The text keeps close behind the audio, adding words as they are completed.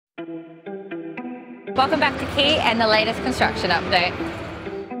Welcome back to Quay and the latest construction update.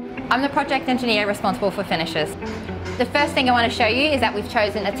 I'm the project engineer responsible for finishes. The first thing I want to show you is that we've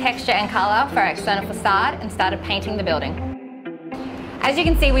chosen a texture and colour for our external facade and started painting the building. As you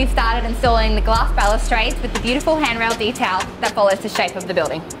can see, we've started installing the glass balustrades with the beautiful handrail detail that follows the shape of the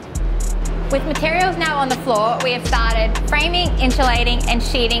building. With materials now on the floor, we have started framing, insulating and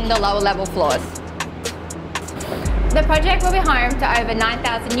sheeting the lower level floors. The project will be home to over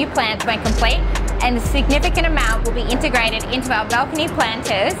 9,000 new plants when complete, and a significant amount will be integrated into our balcony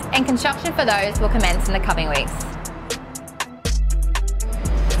planters, and construction for those will commence in the coming weeks.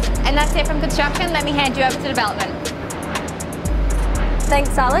 And that's it from construction. Let me hand you over to development.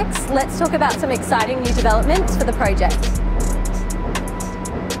 Thanks, Alex. Let's talk about some exciting new developments for the project.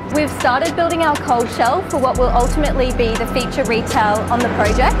 We've started building our cold shell for what will ultimately be the feature retail on the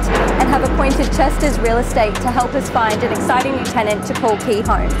project, and have appointed Chester's Real Estate to help us find an exciting new tenant to call Quay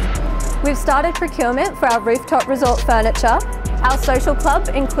home. We've started procurement for our rooftop resort furniture, our social club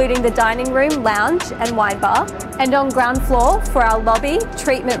including the dining room, lounge and wine bar, and on ground floor for our lobby,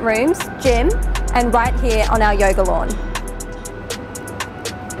 treatment rooms, gym and right here on our yoga lawn.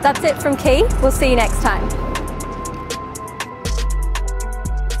 That's it from Quay. We'll see you next time.